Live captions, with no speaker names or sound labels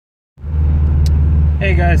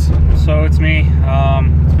Hey guys, so it's me.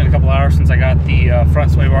 It's been a couple hours since I got the front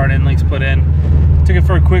sway bar and end links put in. Took it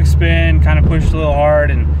for a quick spin, kind of pushed a little hard,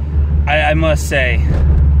 and I must say,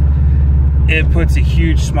 it puts a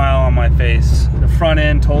huge smile on my face. The front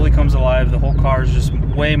end totally comes alive. The whole car is just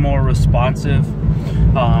way more responsive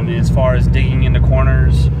as far as digging into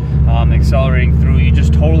corners, accelerating through. You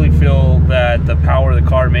just totally feel that the power the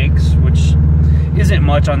car makes, which isn't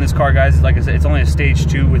much on this car, guys. Like I said, it's only a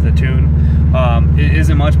stage 2 with a tune. It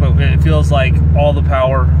isn't much, but it feels like all the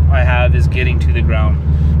power I have is getting to the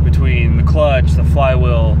ground between the clutch, the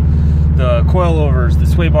flywheel, the coilovers, the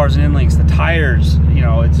sway bars and end links, the tires. You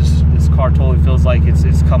know, it's just, this car totally feels like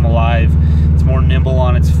it's come alive. It's more nimble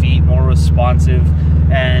on its feet, more responsive,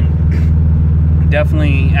 and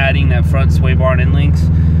definitely adding that front sway bar and end links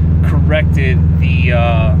corrected the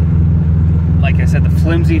like I said, the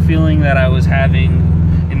flimsy feeling that I was having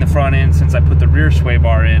in the front end since I put the rear sway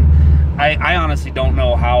bar in. I honestly don't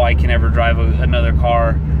know how I can ever drive another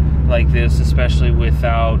car like this, especially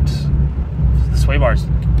without the sway bars.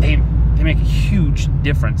 They make a huge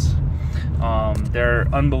difference. They're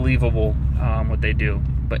unbelievable what they do.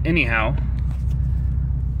 But anyhow,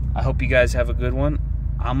 I hope you guys have a good one.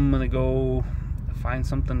 I'm gonna go find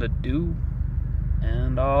something to do,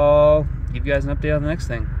 and I'll give you guys an update on the next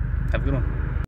thing. Have a good one.